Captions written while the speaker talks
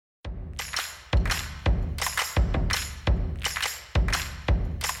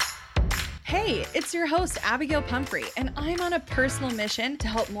Hey, it's your host, Abigail Pumphrey, and I'm on a personal mission to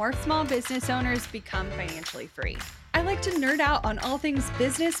help more small business owners become financially free. I like to nerd out on all things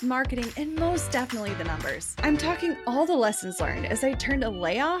business, marketing, and most definitely the numbers. I'm talking all the lessons learned as I turned a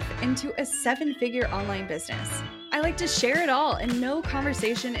layoff into a 7-figure online business. I like to share it all, and no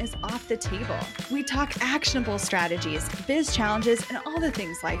conversation is off the table. We talk actionable strategies, biz challenges, and all the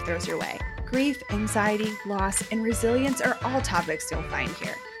things life throws your way. Grief, anxiety, loss, and resilience are all topics you'll find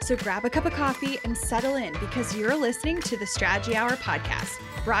here. So grab a cup of coffee and settle in because you're listening to the Strategy Hour podcast,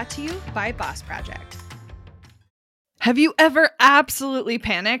 brought to you by Boss Project. Have you ever absolutely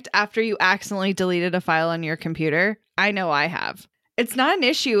panicked after you accidentally deleted a file on your computer? I know I have. It's not an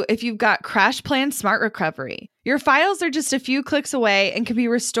issue if you've got CrashPlan Smart Recovery. Your files are just a few clicks away and can be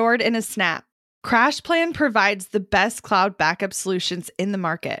restored in a snap. CrashPlan provides the best cloud backup solutions in the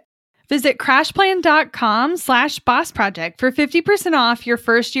market. Visit crashplan.com/bossproject for 50% off your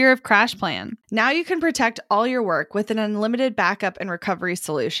first year of CrashPlan. Now you can protect all your work with an unlimited backup and recovery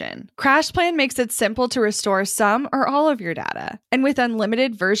solution. CrashPlan makes it simple to restore some or all of your data. And with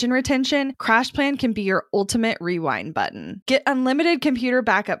unlimited version retention, CrashPlan can be your ultimate rewind button. Get unlimited computer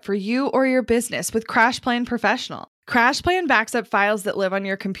backup for you or your business with CrashPlan Professional. CrashPlan backs up files that live on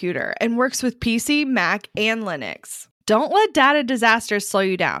your computer and works with PC, Mac, and Linux. Don't let data disasters slow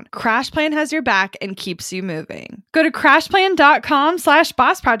you down. CrashPlan has your back and keeps you moving. Go to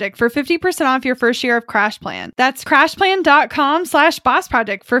crashplan.com/bossproject for 50% off your first year of CrashPlan. That's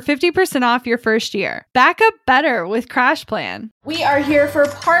crashplan.com/bossproject for 50% off your first year. Back up better with CrashPlan. We are here for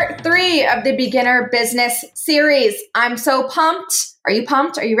part 3 of the Beginner Business series. I'm so pumped. Are you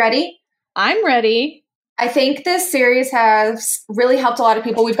pumped? Are you ready? I'm ready. I think this series has really helped a lot of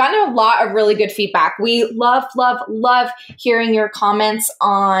people. We've gotten a lot of really good feedback. We love hearing your comments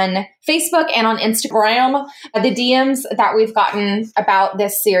on Facebook and on Instagram. The DMs that we've gotten about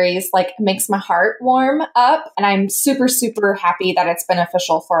this series makes my heart warm up, and I'm super, super happy that it's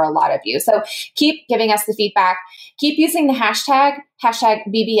beneficial for a lot of you. So keep giving us the feedback. Keep using the hashtag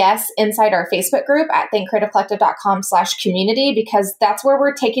BBS inside our Facebook group at thinkcreativecollective.com/community, because that's where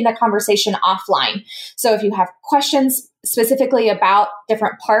we're taking the conversation offline. So if you have questions specifically about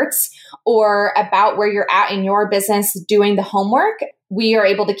different parts or about where you're at in your business doing the homework, we are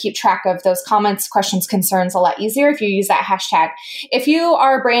able to keep track of those comments, questions, concerns a lot easier if you use that hashtag. If you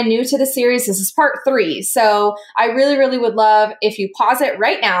are brand new to the series, this is part 3. So I really, really would love if you pause it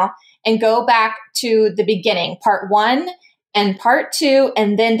right now and go back to the beginning, part 1 and part 2,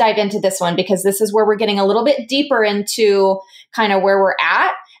 and then dive into this one, because this is where we're getting a little bit deeper into kind of where we're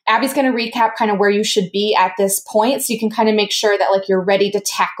at. Abby's going to recap kind of where you should be at this point, so you can kind of make sure that you're ready to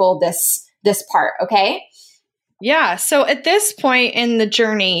tackle this part. Okay. Yeah. So at this point in the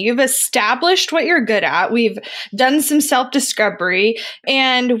journey, you've established what you're good at. We've done some self-discovery,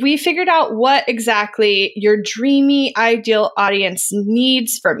 and we figured out what exactly your dreamy, ideal audience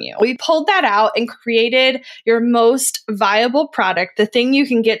needs from you. We pulled that out and created your most viable product, the thing you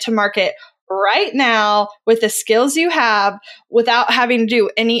can get to market right now with the skills you have without having to do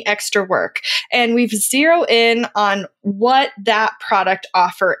any extra work. And we've zeroed in on what that product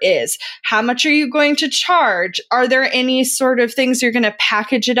offer is. How much are you going to charge? Are there any sort of things you're going to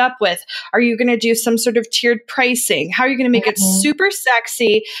package it up with? Are you going to do some sort of tiered pricing? How are you going to make it super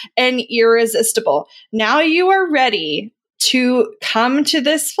sexy and irresistible? Now you are ready to come to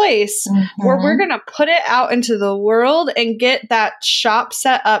this place where we're going to put it out into the world and get that shop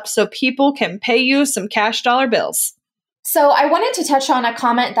set up so people can pay you some cash dollar bills. So I wanted to touch on a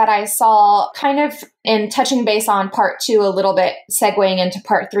comment that I saw kind of in touching base on part 2 a little bit, segueing into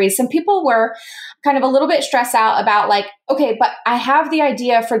part 3. Some people were kind of a little bit stressed out about okay, but I have the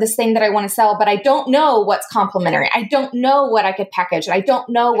idea for this thing that I want to sell, but I don't know what's complementary. I don't know what I could package. I don't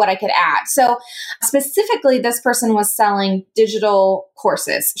know what I could add. So specifically, this person was selling digital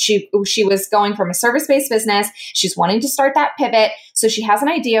courses. She was going from a service-based business. She's wanting to start that pivot. So she has an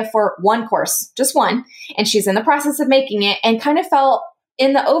idea for one course, just one, and she's in the process of making it, and kind of felt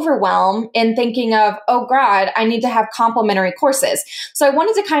in the overwhelm in thinking of, oh God, I need to have complementary courses. So I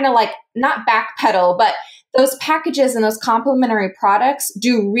wanted to kind of not backpedal, but those packages and those complementary products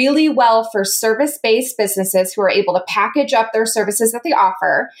do really well for service-based businesses who are able to package up their services that they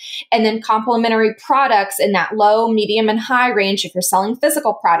offer, and then complementary products in that low, medium, and high range if you're selling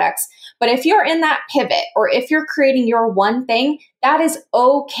physical products. But if you're in that pivot, or if you're creating your one thing, that is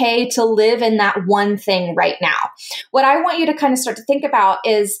okay to live in that one thing right now. What I want you to kind of start to think about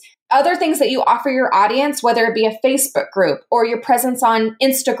is other things that you offer your audience, whether it be a Facebook group or your presence on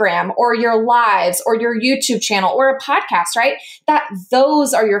Instagram or your lives or your YouTube channel or a podcast, right? That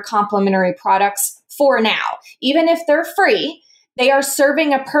those are your complementary products for now. Even if they're free, They are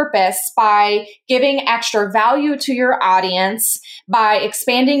serving a purpose by giving extra value to your audience, by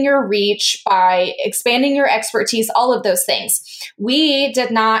expanding your reach, by expanding your expertise, all of those things. We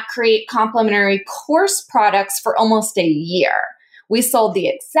did not create complimentary course products for almost a year. We sold the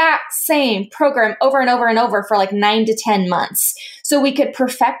exact same program over and over and over for like 9 to 10 months. So we could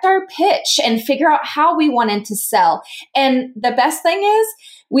perfect our pitch and figure out how we wanted to sell. And the best thing is,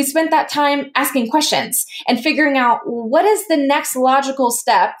 we spent that time asking questions and figuring out what is the next logical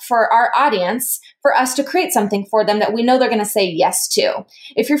step for our audience for us to create something for them that we know they're going to say yes to.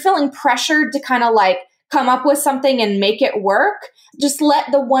 If you're feeling pressured to kind of like come up with something and make it work, just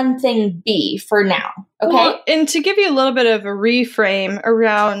let the one thing be for now. Okay. Well, and to give you a little bit of a reframe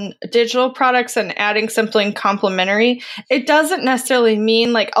around digital products and adding something complementary, it doesn't necessarily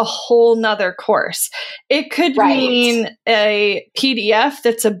mean like a whole nother course. It could mean a PDF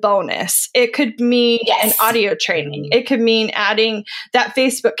that's a bonus. It could mean an audio training. It could mean adding that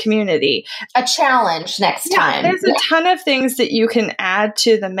Facebook community. A challenge next time. There's a ton of things that you can add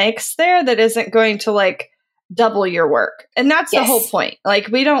to the mix there that isn't going to like double your work. And that's the whole point. Like,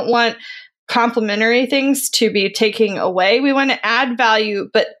 we don't want complementary things to be taking away. We want to add value,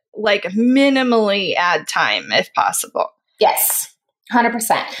 but like minimally add time if possible. Yes,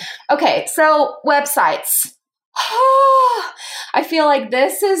 100%. Okay, so websites. I feel like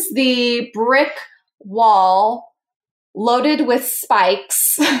this is the brick wall loaded with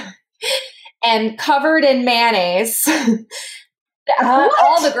spikes and covered in mayonnaise.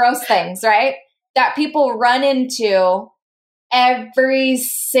 All the gross things, right? That people run into every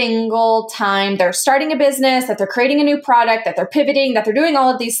single time they're starting a business, that they're creating a new product, that they're pivoting, that they're doing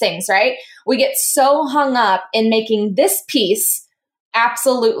all of these things, right? We get so hung up in making this piece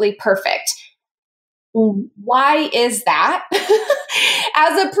absolutely perfect. Why is that?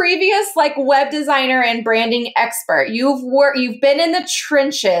 As a previous like web designer and branding expert, you've been in the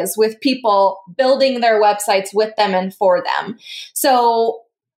trenches with people building their websites with them and for them. So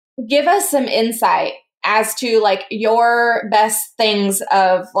give us some insight as to like your best things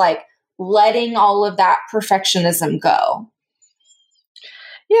of like letting all of that perfectionism go.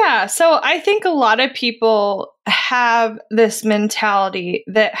 Yeah. So I think a lot of people have this mentality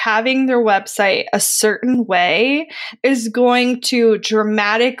that having their website a certain way is going to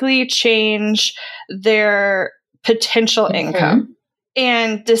dramatically change their potential income.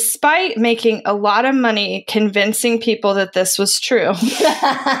 And despite making a lot of money convincing people that this was true,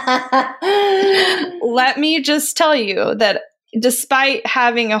 let me just tell you that despite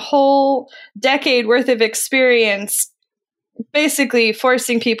having a whole decade worth of experience, basically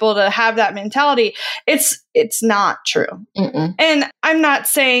forcing people to have that mentality, it's not true. And I'm not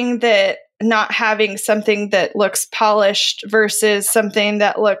saying that not having something that looks polished versus something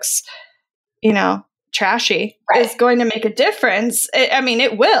that looks, trashy is going to make a difference.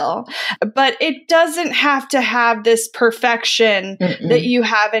 It will, but it doesn't have to have this perfection that you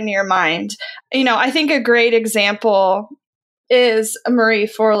have in your mind. I think a great example is Marie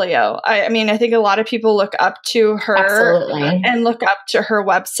Forleo. I think a lot of people look up to her and look up to her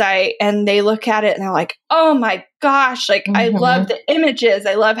website, and they look at it and they're like, oh my gosh, like I love the images.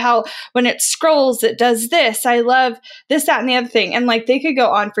 I love how when it scrolls, it does this. I love this, that, and the other thing. And like they could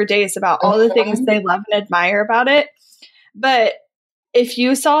go on for days about all the things they love and admire about it. But if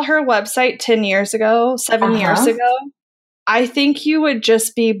you saw her website 10 years ago, 7 years ago, I think you would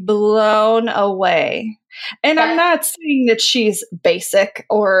just be blown away. And I'm not saying that she's basic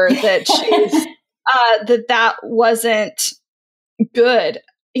or that she's that wasn't good.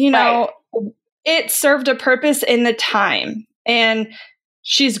 It served a purpose in the time, and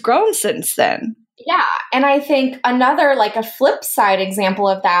she's grown since then. Yeah. And I think another, like a flip side example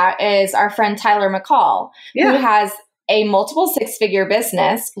of that is our friend Tyler McCall, who has a multiple six-figure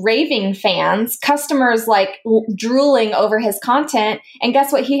business, raving fans, customers like drooling over his content. And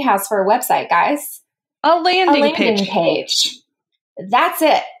guess what he has for a website, guys? A landing page. That's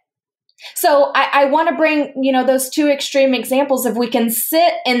it. So I want to bring, those two extreme examples. If we can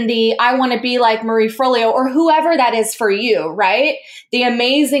sit in the, I want to be like Marie Forleo or whoever that is for you, right? The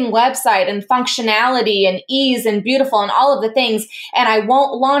amazing website and functionality and ease and beautiful and all of the things. And I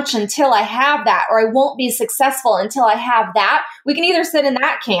won't launch until I have that, or I won't be successful until I have that. We can either sit in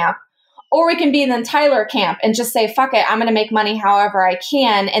that camp, or we can be in the Tyler camp and just say, fuck it, I'm going to make money however I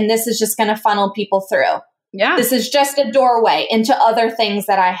can. And this is just going to funnel people through. Yeah. This is just a doorway into other things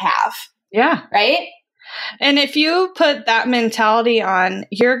that I have. Yeah. Right? And if you put that mentality on,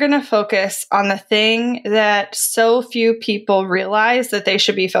 you're going to focus on the thing that so few people realize that they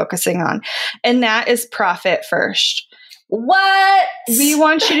should be focusing on. And that is profit first. What? We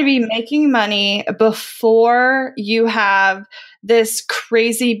want you to be making money before you have this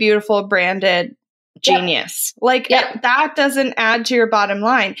crazy, beautiful branded genius. That doesn't add to your bottom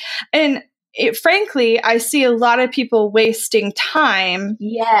line. And frankly, I see a lot of people wasting time.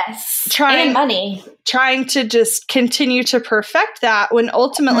 Yes. And money. Trying to just continue to perfect that when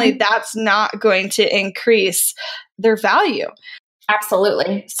ultimately that's not going to increase their value.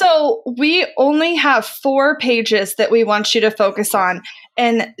 Absolutely. So we only have 4 pages that we want you to focus on.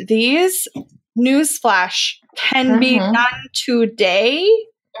 And these, newsflash, can be done today,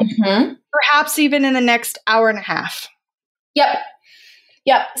 perhaps even in the next hour and a half. Yep.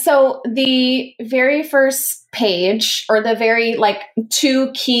 So the very first page, or the very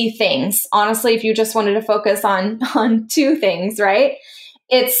 2 key things, honestly, if you just wanted to focus on 2 things, right?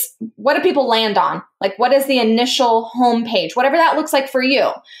 It's what do people land on? What is the initial homepage? Whatever that looks like for you.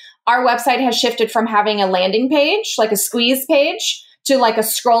 Our website has shifted from having a landing page, like a squeeze page, to a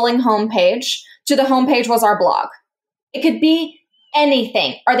scrolling homepage. To the homepage was our blog. It could be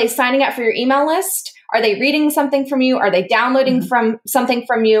anything. Are they signing up for your email list? Are they reading something from you? Are they downloading something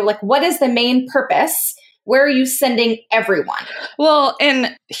from you? What is the main purpose? Where are you sending everyone? Well,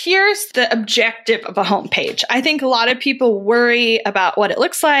 and here's the objective of a homepage. I think a lot of people worry about what it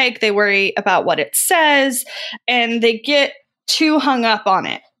looks like. They worry about what it says, and they get too hung up on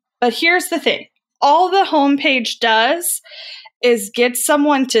it. But here's the thing. All the homepage does is get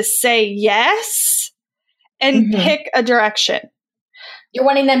someone to say yes and pick a direction. You're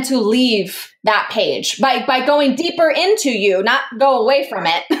wanting them to leave that page by going deeper into you, not go away from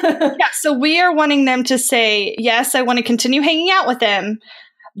it. Yeah, so we are wanting them to say, yes, I want to continue hanging out with them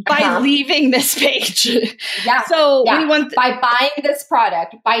by leaving this page. Yeah. So we want by buying this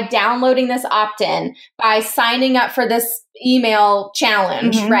product, by downloading this opt-in, by signing up for this email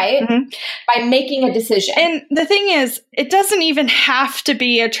challenge, right? By making a decision. And the thing is, it doesn't even have to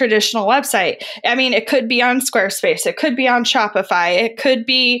be a traditional website. I mean, it could be on Squarespace. It could be on Shopify. It could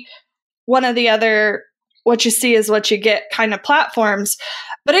be one of the other what you see is what you get kind of platforms.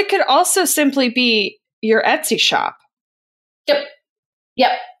 But it could also simply be your Etsy shop.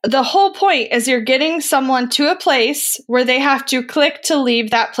 Yep. The whole point is you're getting someone to a place where they have to click to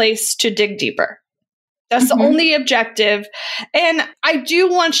leave that place to dig deeper. That's the only objective. And I do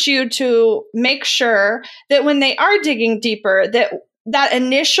want you to make sure that when they are digging deeper, that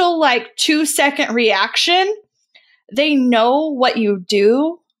initial 2-second reaction, they know what you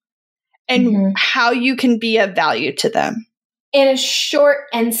do and how you can be of value to them. In a short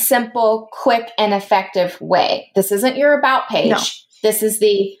and simple, quick and effective way. This isn't your about page. No. This is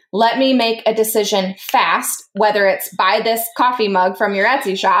the let me make a decision fast, whether it's buy this coffee mug from your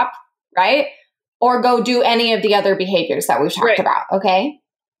Etsy shop, right? Or go do any of the other behaviors that we've talked about, okay?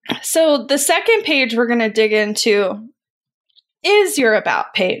 So the second page we're going to dig into is your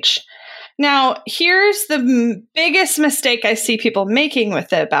about page. Now, here's the biggest mistake I see people making with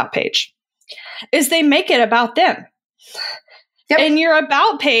the about page is they make it about them. In your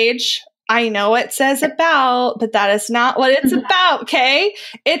about page, I know it says about, but that is not what it's about, okay?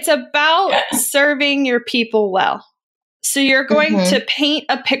 It's about serving your people well. So you're going to paint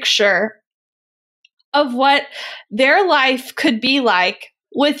a picture of what their life could be like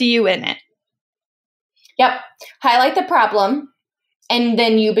with you in it. Yep. Highlight the problem, and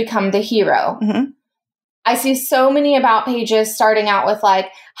then you become the hero. I see so many about pages starting out with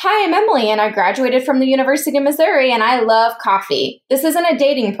hi, I'm Emily, and I graduated from the University of Missouri, and I love coffee. This isn't a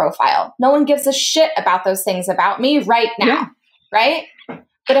dating profile. No one gives a shit about those things about me right now, right?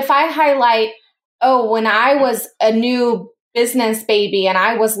 But if I highlight, when I was a new business baby and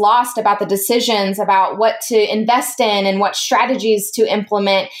I was lost about the decisions about what to invest in and what strategies to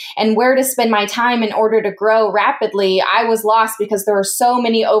implement and where to spend my time in order to grow rapidly, I was lost because there were so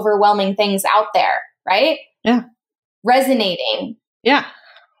many overwhelming things out there. Right? Yeah. Resonating. Yeah.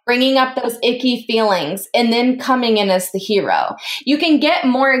 Bringing up those icky feelings and then coming in as the hero. You can get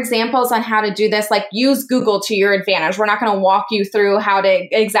more examples on how to do this, use Google to your advantage. We're not going to walk you through how to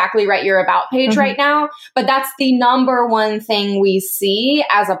exactly write your about page right now, but that's the number one thing we see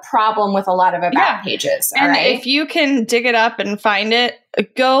as a problem with a lot of about pages. And if you can dig it up and find it,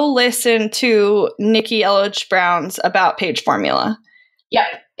 go listen to Nikki Elledge Brown's about page formula. Yep.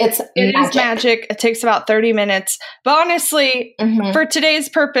 It is magic. It takes about 30 minutes. But honestly, for today's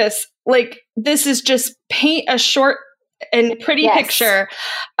purpose, this is just paint a short and pretty picture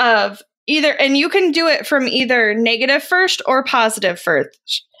of either, and you can do it from either negative first or positive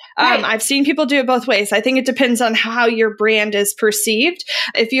first. I've seen people do it both ways. I think it depends on how your brand is perceived.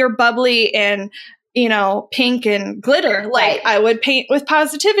 If you're bubbly and pink and glitter. Like Right. I would paint with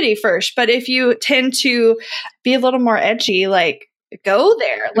positivity first. But if you tend to be a little more edgy, like go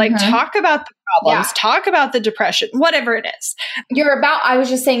there, like talk about the problems, talk about the depression, whatever it is. I was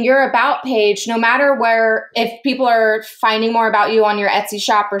just saying your about page, no matter where, if people are finding more about you on your Etsy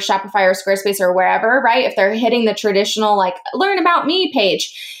shop or Shopify or Squarespace or wherever, right? If they're hitting the traditional, like learn about me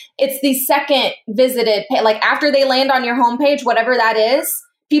page, it's the second visited, like after they land on your homepage, whatever that is,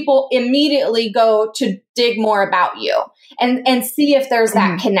 people immediately go to dig more about you and see if there's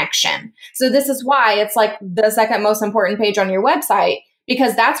that connection. So this is why it's like the second most important page on your website,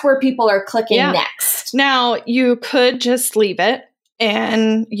 because that's where people are clicking next. Now, you could just leave it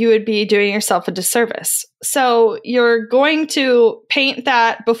and you would be doing yourself a disservice. So you're going to paint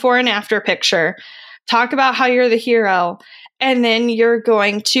that before and after picture, talk about how you're the hero, and then you're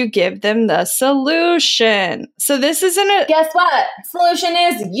going to give them the solution. So this isn't a... Guess what? Solution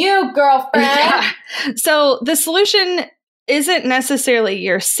is you, girlfriend. Yeah. So the solution isn't necessarily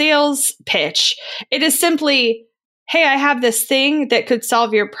your sales pitch. It is simply, hey, I have this thing that could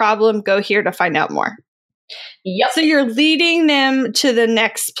solve your problem. Go here to find out more. Yep. So you're leading them to the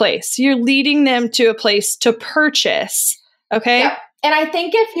next place. You're leading them to a place to purchase. Okay. Yep. And I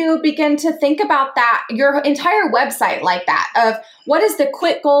think if you begin to think about that, your entire website like that, of what is the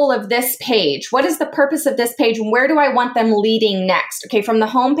quick goal of this page? What is the purpose of this page? And where do I want them leading next? Okay, from the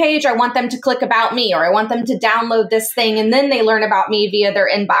home page, I want them to click about me, or I want them to download this thing and then they learn about me via their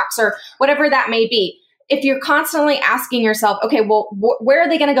inbox or whatever that may be. If you're constantly asking yourself, okay, well, where are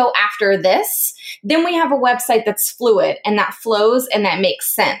they going to go after this? Then we have a website that's fluid and that flows and that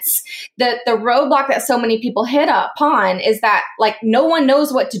makes sense. The roadblock that so many people hit upon is that like no one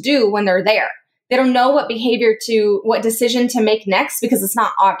knows what to do when they're there. They don't know what decision to make next because it's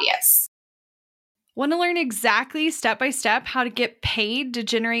not obvious. Want to learn exactly step by step how to get paid to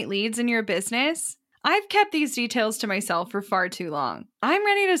generate leads in your business? I've kept these details to myself for far too long. I'm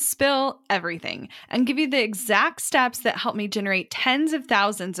ready to spill everything and give you the exact steps that help me generate tens of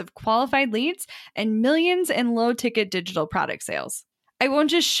thousands of qualified leads and millions in low-ticket digital product sales. I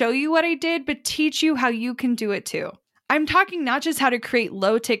won't just show you what I did, but teach you how you can do it too. I'm talking not just how to create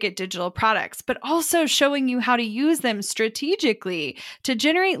low-ticket digital products, but also showing you how to use them strategically to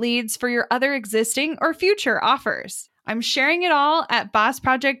generate leads for your other existing or future offers. I'm sharing it all at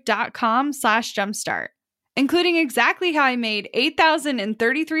bossproject.com/jumpstart, including exactly how I made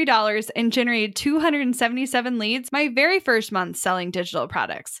 $8,033 and generated 277 leads my very first month selling digital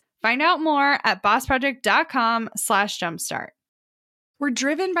products. Find out more at bossproject.com/jumpstart. We're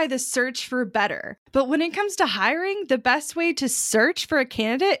driven by the search for better, but when it comes to hiring, the best way to search for a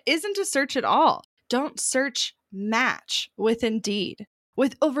candidate isn't to search at all. Don't search, match with Indeed.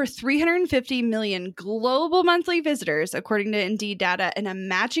 With over 350 million global monthly visitors, according to Indeed data, and a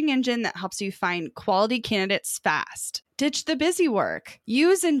matching engine that helps you find quality candidates fast. Ditch the busy work.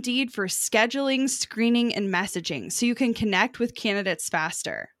 Use Indeed for scheduling, screening, and messaging so you can connect with candidates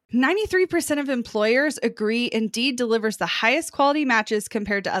faster. 93% of employers agree Indeed delivers the highest quality matches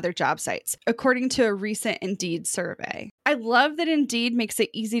compared to other job sites, according to a recent Indeed survey. I love that Indeed makes it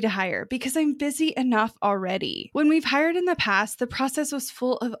easy to hire because I'm busy enough already. When we've hired in the past, the process was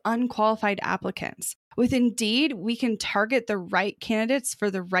full of unqualified applicants. With Indeed, we can target the right candidates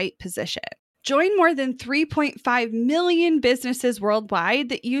for the right position. Join more than 3.5 million businesses worldwide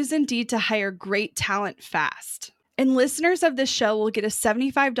that use Indeed to hire great talent fast. And listeners of this show will get a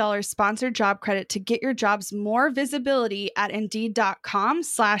 $75 sponsored job credit to get your jobs more visibility at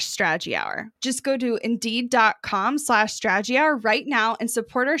Indeed.com/Strategy Hour. Just go to Indeed.com/Strategy Hour right now and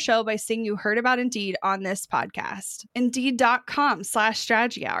support our show by saying you heard about Indeed on this podcast.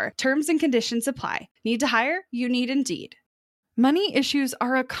 Indeed.com/Strategy Hour. Terms and conditions apply. Need to hire? You need Indeed. Money issues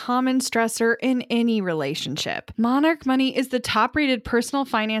are a common stressor in any relationship. Monarch Money is the top-rated personal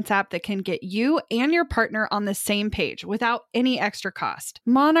finance app that can get you and your partner on the same page without any extra cost.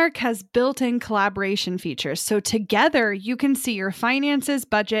 Monarch has built-in collaboration features, so together you can see your finances,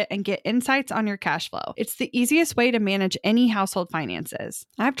 budget, and get insights on your cash flow. It's the easiest way to manage any household finances.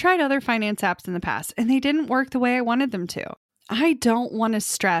 I've tried other finance apps in the past, and they didn't work the way I wanted them to. I don't want to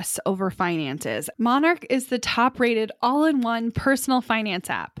stress over finances. Monarch is the top-rated all-in-one personal finance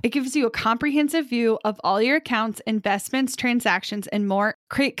app. It gives you a comprehensive view of all your accounts, investments, transactions, and more.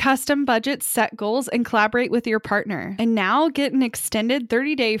 Create custom budgets, set goals, and collaborate with your partner. And now get an extended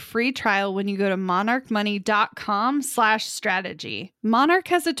 30-day free trial when you go to monarchmoney.com/strategy. Monarch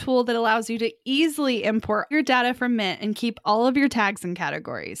has a tool that allows you to easily import your data from Mint and keep all of your tags and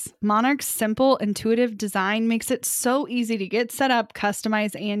categories. Monarch's simple, intuitive design makes it so easy to get set up,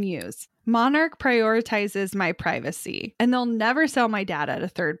 customize, and use. Monarch prioritizes my privacy, and they'll never sell my data to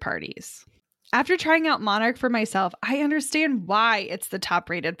third parties. After trying out Monarch for myself, I understand why it's the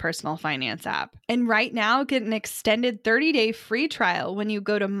top-rated personal finance app. And right now, get an extended 30-day free trial when you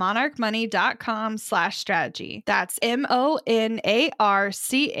go to monarchmoney.com/strategy. That's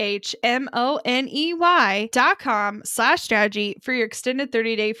MONARCHMONEY.com/strategy for your extended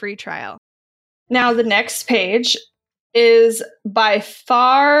 30-day free trial. Now, the next page is by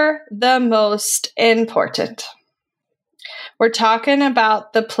far the most important. We're talking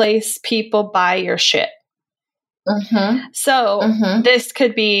about the place people buy your shit. So this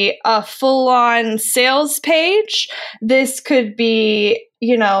could be a full-on sales page. This could be,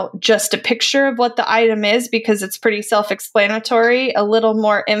 just a picture of what the item is because it's pretty self-explanatory, a little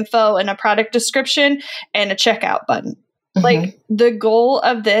more info and a product description and a checkout button. Like, the goal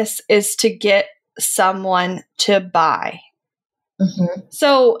of this is to get someone to buy.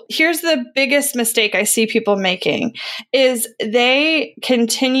 So here's the biggest mistake I see people making is they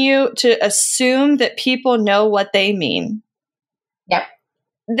continue to assume that people know what they mean. Yep.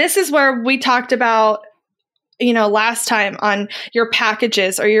 This is where we talked about, last time on your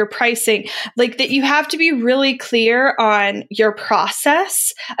packages or your pricing, like that you have to be really clear on your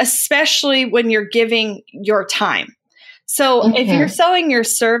process, especially when you're giving your time. So if you're selling your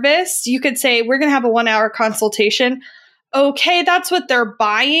service, you could say, we're going to have a 1-hour consultation. Okay, that's what they're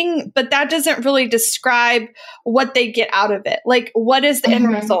buying, but that doesn't really describe what they get out of it. Like, what is the end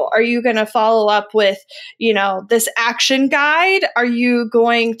result? Are you going to follow up with, this action guide? Are you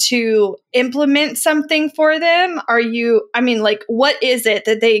going to implement something for them? What is it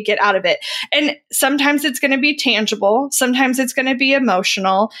that they get out of it? And sometimes it's going to be tangible. Sometimes it's going to be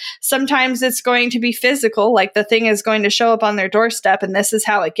emotional. Sometimes it's going to be physical, like the thing is going to show up on their doorstep and this is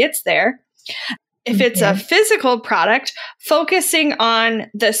how it gets there. If it's a physical product, focusing on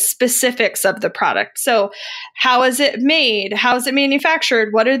the specifics of the product. So how is it made? How is it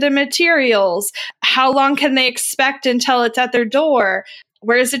manufactured? What are the materials? How long can they expect until it's at their door?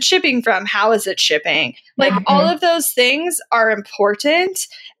 Where is it shipping from? How is it shipping? Like all of those things are important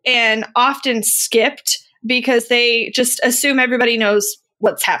and often skipped because they just assume everybody knows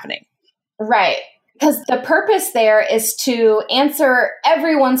what's happening. Right. Because the purpose there is to answer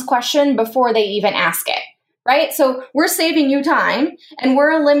everyone's question before they even ask it, right? So we're saving you time and we're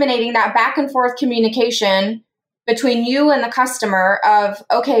eliminating that back and forth communication between you and the customer of,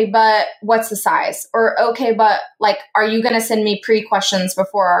 okay, but what's the size? Or, okay, but are you going to send me pre-questions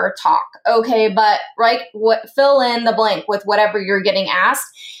before our talk? Okay, but fill in the blank with whatever you're getting asked.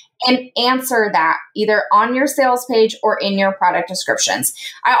 And answer that either on your sales page or in your product descriptions.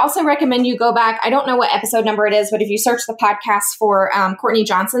 I also recommend you go back. I don't know what episode number it is, but if you search the podcast for Courtney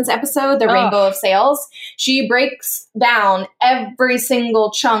Johnson's episode, The Rainbow of Sales, she breaks down every single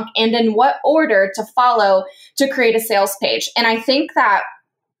chunk and in what order to follow to create a sales page. And I think that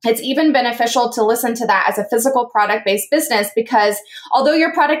it's even beneficial to listen to that as a physical product-based business because although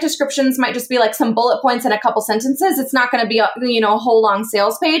your product descriptions might just be like some bullet points and a couple sentences, it's not going to be a whole long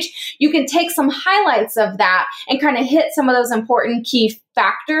sales page. You can take some highlights of that and kind of hit some of those important key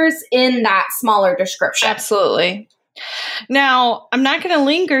factors in that smaller description. Absolutely. Now, I'm not going to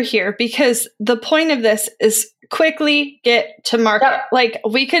linger here because the point of this is quickly get to market. Yep. Like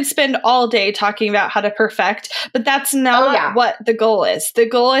we could spend all day talking about how to perfect, but that's not what the goal is. The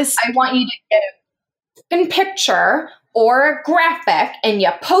goal is I want you to get a picture or a graphic and you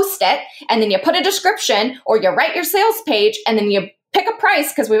post it and then you put a description or you write your sales page and then you pick a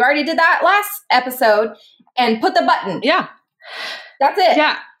price because we've already did that last episode and put the button. Yeah. That's it.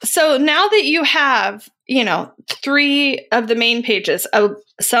 Yeah. So now that you have, 3 of the main pages of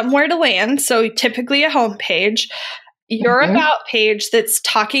somewhere to land, so typically a home page, your about page that's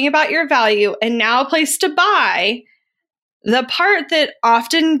talking about your value, and now a place to buy, the part that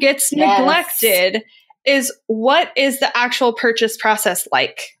often gets neglected is what is the actual purchase process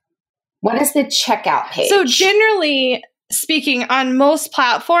like? What is the checkout page? So generally speaking, on most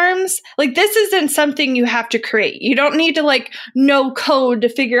platforms, this isn't something you have to create. You don't need to know code to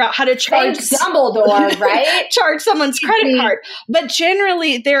figure out how to charge Dumbledore, right? charge someone's credit card. But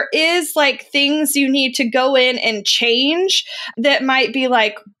generally there is things you need to go in and change that might be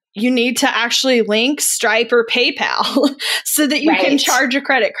you need to actually link Stripe or PayPal so that you can charge a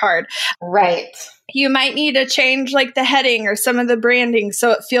credit card. Right. You might need to change the heading or some of the branding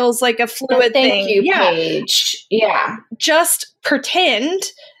so it feels like a fluid thank you page. Yeah. Just pretend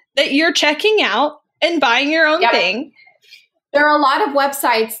that you're checking out and buying your own thing. There are a lot of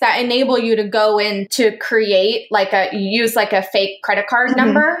websites that enable you to go in to create use a fake credit card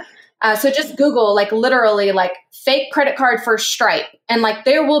number. So just Google literally fake credit card for Stripe. And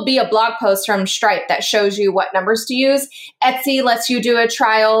there will be a blog post from Stripe that shows you what numbers to use. Etsy lets you do a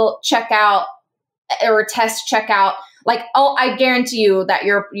trial checkout or test checkout. Like, oh, I guarantee you that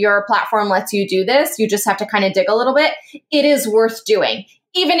your platform lets you do this. You just have to kind of dig a little bit. It is worth doing.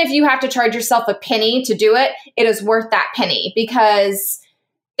 Even if you have to charge yourself a penny to do it, it is worth that penny, because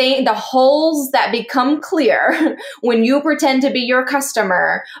the holes that become clear when you pretend to be your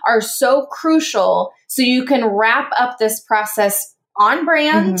customer are so crucial, so you can wrap up this process on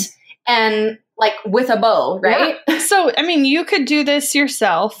brand and like with a bow, right? Yeah. So, I mean, you could do this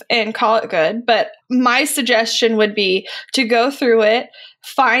yourself and call it good, but my suggestion would be to go through it,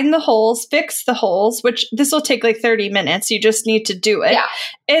 find the holes, fix the holes, which this will take like 30 minutes. You just need to do it. Yeah.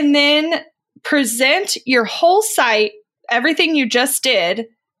 And then present your whole site, everything you just did,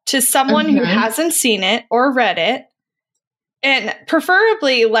 to someone who hasn't seen it or read it. And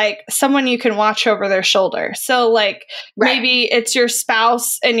preferably like someone you can watch over their shoulder. So like maybe it's your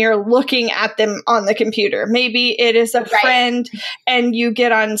spouse and you're looking at them on the computer. Maybe it is a friend and you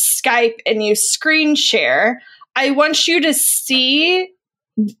get on Skype and you screen share. I want you to see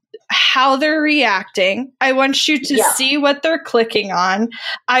how they're reacting. I want you to see what they're clicking on.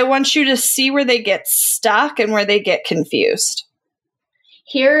 I want you to see where they get stuck and where they get confused.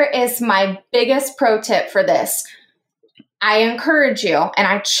 Here is my biggest pro tip for this. I encourage you and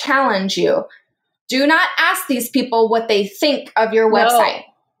I challenge you. Do not ask these people what they think of your website.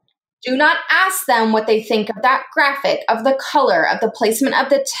 Do not ask them what they think of that graphic, of the color, of the placement of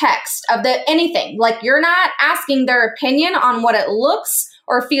the text, of the anything. Like, you're not asking their opinion on what it looks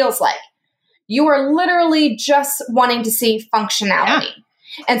or feels like. You are literally just wanting to see functionality.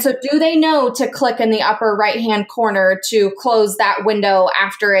 Yeah. And so do they know to click in the upper right-hand corner to close that window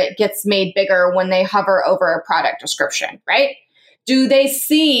after it gets made bigger when they hover over a product description, right? Do they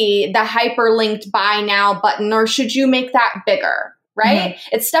see the hyperlinked buy now button, or should you make that bigger, right?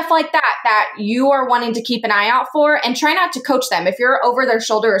 It's stuff like that you are wanting to keep an eye out for, and try not to coach them. If you're over their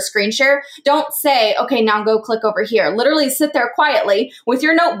shoulder or screen share, don't say, okay, now go click over here. Literally sit there quietly with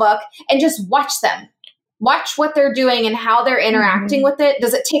your notebook and just watch them. Watch what they're doing and how they're interacting with it.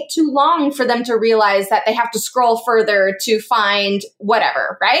 Does it take too long for them to realize that they have to scroll further to find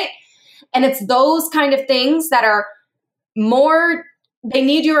whatever, right? And it's those kind of things that are more, they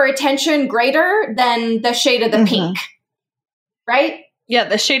need your attention greater than the shade of the pink, right? Yeah,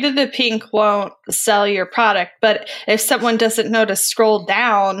 the shade of the pink won't sell your product, but if someone doesn't know to scroll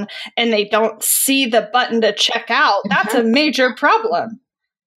down and they don't see the button to check out, that's a major problem.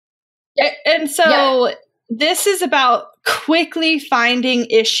 And so this is about quickly finding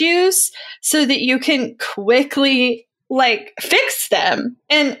issues so that you can quickly like fix them.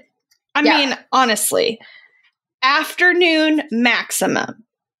 And I mean, honestly, afternoon maximum.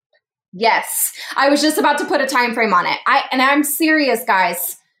 Yes. I was just about to put a time frame on it. I'm serious,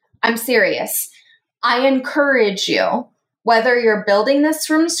 guys. I'm serious. I encourage you, whether you're building this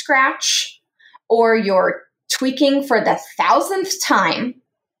from scratch or you're tweaking for the 1,000th time,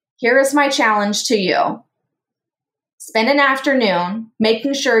 here is my challenge to you. Spend an afternoon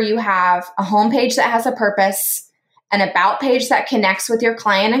making sure you have a homepage that has a purpose, an about page that connects with your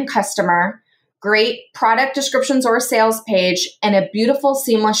client and customer, great product descriptions or sales page, and a beautiful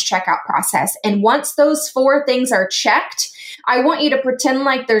seamless checkout process. And once those 4 things are checked, I want you to pretend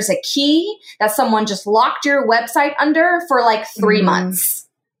like there's a key that someone just locked your website under for like 3 months.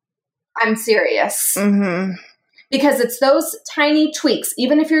 I'm serious. Because it's those tiny tweaks,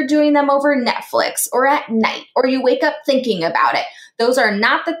 even if you're doing them over Netflix or at night, or you wake up thinking about it, those are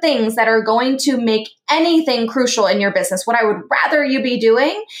not the things that are going to make anything crucial in your business. What I would rather you be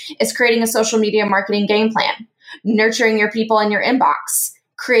doing is creating a social media marketing game plan, nurturing your people in your inbox,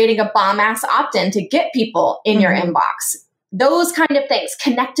 creating a bomb-ass opt-in to get people in your inbox. Those kind of things,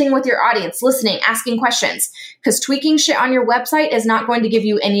 connecting with your audience, listening, asking questions, because tweaking shit on your website is not going to give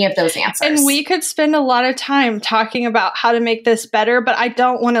you any of those answers. And we could spend a lot of time talking about how to make this better, but I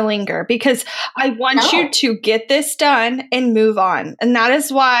don't want to linger because I want you to get this done and move on. And that is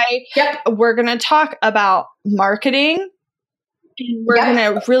why we're going to talk about marketing. And we're going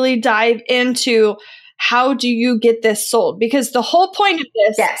to really dive into how do you get this sold? Because the whole point of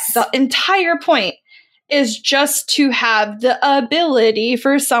this, the entire point, is just to have the ability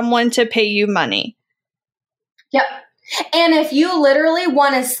for someone to pay you money. Yep. And if you literally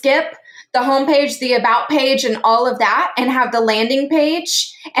want to skip the homepage, the about page, and all of that, and have the landing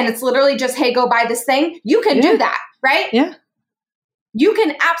page, and it's literally just, hey, go buy this thing, you can do that, right? Yeah. You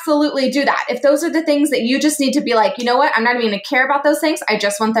can absolutely do that. If those are the things that you just need to be like, you know what, I'm not even going to care about those things. I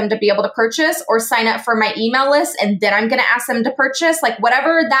just want them to be able to purchase or sign up for my email list. And then I'm going to ask them to purchase. Like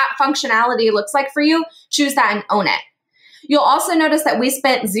whatever that functionality looks like for you, choose that and own it. You'll also notice that we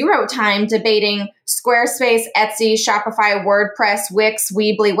spent 0 time debating Squarespace, Etsy, Shopify, WordPress, Wix,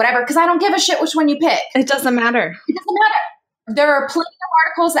 Weebly, whatever, because I don't give a shit which one you pick. It doesn't matter. It doesn't matter. There are plenty of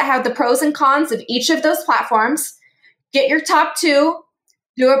articles that have the pros and cons of each of those platforms. Get your top 2.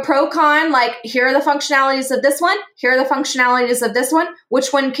 Do a pro con, like here are the functionalities of this one. Here are the functionalities of this one.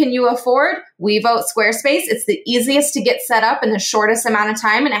 Which one can you afford? We vote Squarespace. It's the easiest to get set up in the shortest amount of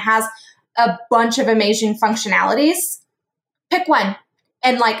time, and it has a bunch of amazing functionalities. Pick one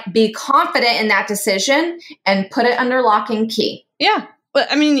and like be confident in that decision and put it under lock and key. Yeah.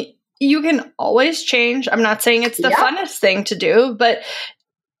 But I mean, you can always change. I'm not saying it's the funnest thing to do, but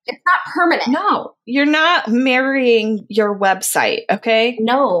it's not permanent. No, you're not marrying your website, okay?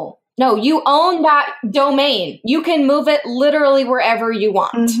 No, you own that domain. You can move it literally wherever you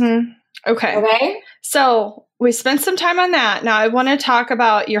want. Mm-hmm. Okay. So we spent some time on that. Now I want to talk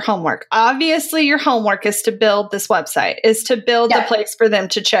about your homework. Obviously, your homework is to build this website, is to build a place for them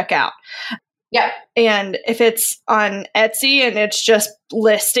to check out. Yeah. And if it's on Etsy and it's just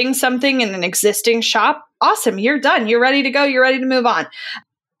listing something in an existing shop, awesome. You're done. You're ready to go. You're ready to move on.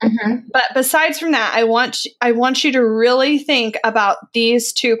 Mm-hmm. But besides from that, I want you to really think about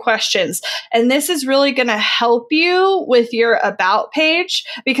these 2 questions. And this is really going to help you with your about page,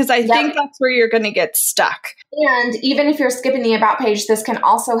 because I think that's where you're going to get stuck. And even if you're skipping the about page, this can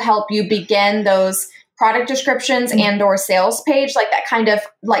also help you begin those product descriptions and or sales page, like that kind of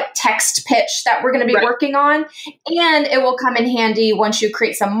like text pitch that we're going to be working on. And it will come in handy once you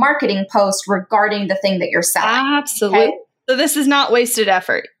create some marketing post regarding the thing that you're selling. Absolutely. Okay? So this is not wasted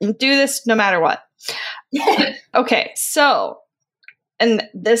effort. Do this no matter what. Okay, so, and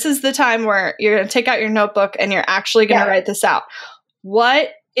this is the time where you're going to take out your notebook and you're actually going to write this out. What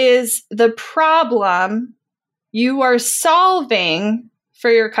is the problem you are solving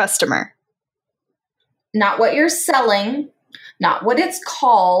for your customer? Not what you're selling, not what it's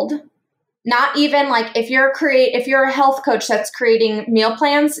called, not even like if you're a health coach that's creating meal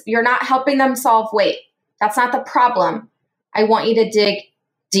plans, you're not helping them solve weight. That's not the problem. I want you to dig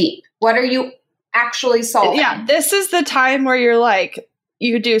deep. What are you actually solving? Yeah, this is the time where you're like,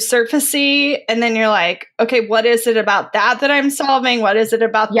 you do surfacey, and then you're like, okay, what is it about that I'm solving? What is it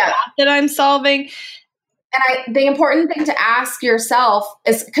about that I'm solving? And the important thing to ask yourself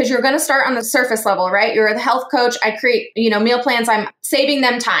is, because you're going to start on the surface level, right? You're the health coach. I create, meal plans. I'm saving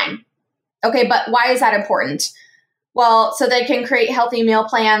them time. Okay, but why is that important? Well, so they can create healthy meal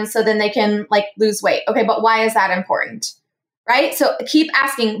plans so then they can like lose weight. Okay, but why is that important? Right? So keep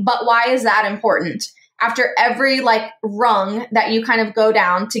asking, but why is that important? After every like rung that you kind of go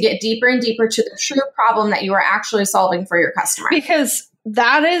down to get deeper and deeper to the true problem that you are actually solving for your customer. Because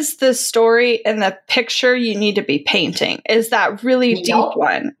that is the story and the picture you need to be painting, is that really deep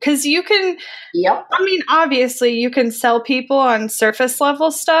one. Because you can, I mean, obviously you can sell people on surface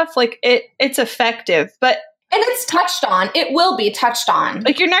level stuff. Like it's effective, but and it's touched on. It will be touched on.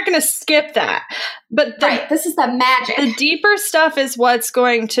 Like, you're not going to skip that. But this is the magic. The deeper stuff is what's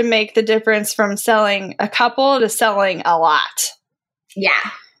going to make the difference from selling a couple to selling a lot. Yeah.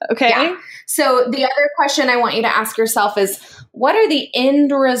 Okay. Yeah. So the other question I want you to ask yourself is, what are the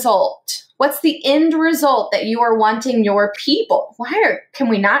end result? What's the end result that you are wanting your people? Can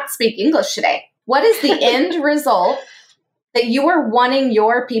we not speak English today? What is the end result that you are wanting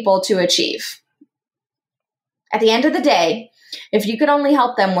your people to achieve? At the end of the day, if you could only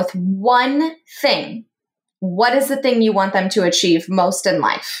help them with one thing, what is the thing you want them to achieve most in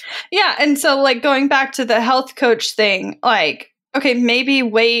life? Yeah. And so like going back to the health coach thing, like, okay, maybe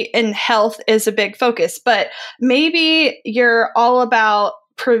weight and health is a big focus, but maybe you're all about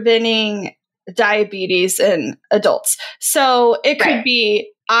preventing diabetes in adults. So it could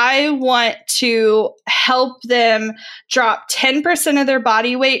be, I want to help them drop 10% of their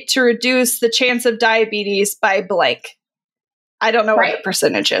body weight to reduce the chance of diabetes by blank. I don't know what the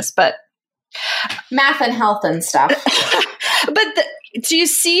percentage is, but math and health and stuff. But do you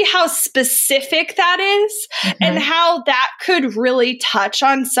see how specific that is? Mm-hmm. And how that could really touch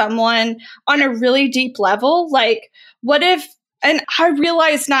on someone on a really deep level? Like, what if, and I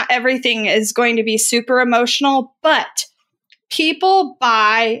realize not everything is going to be super emotional, but people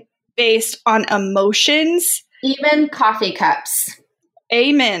buy based on emotions. Even coffee cups.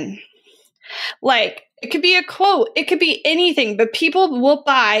 Amen. Like, it could be a quote. It could be anything, but people will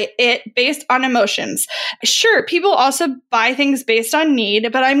buy it based on emotions. Sure, people also buy things based on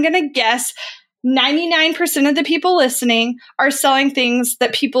need, but I'm going to guess 99% of the people listening are selling things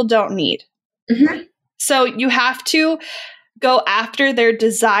that people don't need. Mm-hmm. So you have to go after their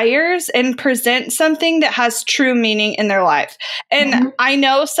desires and present something that has true meaning in their life. And I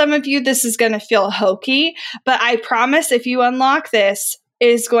know some of you, this is going to feel hokey, but I promise if you unlock this, it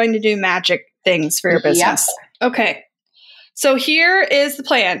is going to do magic things for your business. Yep. Okay. So here is the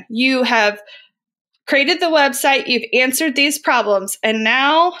plan. You have created the website, you've answered these problems, and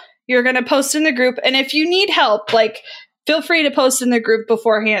now you're going to post in the group. And if you need help, like, feel free to post in the group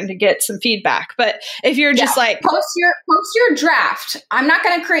beforehand to get some feedback. But if you're just like, post your draft. I'm not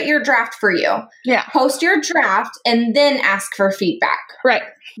going to create your draft for you. Yeah. Post your draft and then ask for feedback. Right.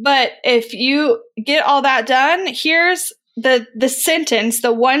 But if you get all that done, here's the sentence,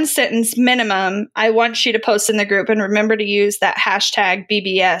 the one sentence minimum I want you to post in the group, and remember to use that hashtag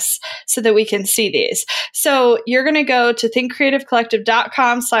BBS so that we can see these. So you're going to go to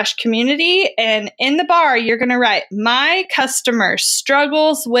thinkcreativecollective.com/community, and in the bar, you're going to write, my customer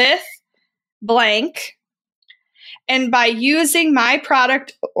struggles with blank, and by using my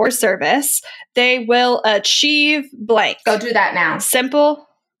product or service, they will achieve blank. Go do that now. Simple.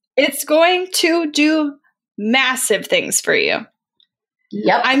 It's going to do massive things for you.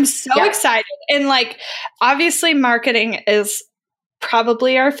 Yep. I'm so excited. And like, obviously marketing is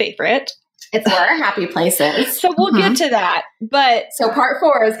probably our favorite. It's where our happy place is. So we'll get to that. But so part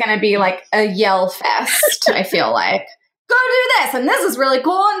 4 is going to be like a yell fest. I feel like, go do this. And this is really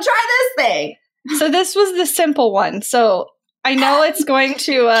cool. And try this thing. So this was the simple one. So I know it's going to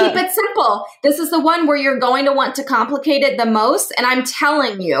keep it simple. This is the one where you're going to want to complicate it the most. And I'm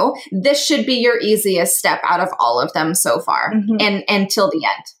telling you, this should be your easiest step out of all of them so far and until the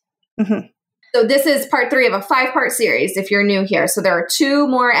end. Mm-hmm. So this is part 3 of a 5-part series if you're new here. So there are 2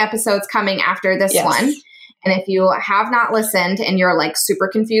 more episodes coming after this one. And if you have not listened and you're like super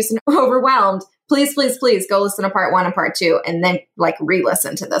confused and overwhelmed, please, please, please go listen to part 1 and part 2 and then like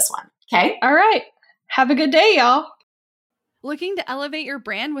re-listen to this one. Okay? All right. Have a good day, y'all. Looking to elevate your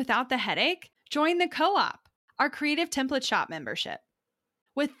brand without the headache? Join the Co-op, our creative template shop membership.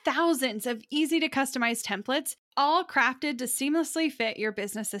 With thousands of easy to customize templates, all crafted to seamlessly fit your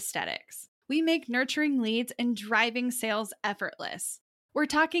business aesthetics, we make nurturing leads and driving sales effortless. We're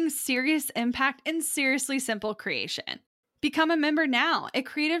talking serious impact and seriously simple creation. Become a member now at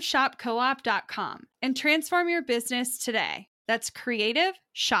creativeshopcoop.com and transform your business today. That's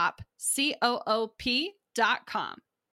creativeshopcoop.com.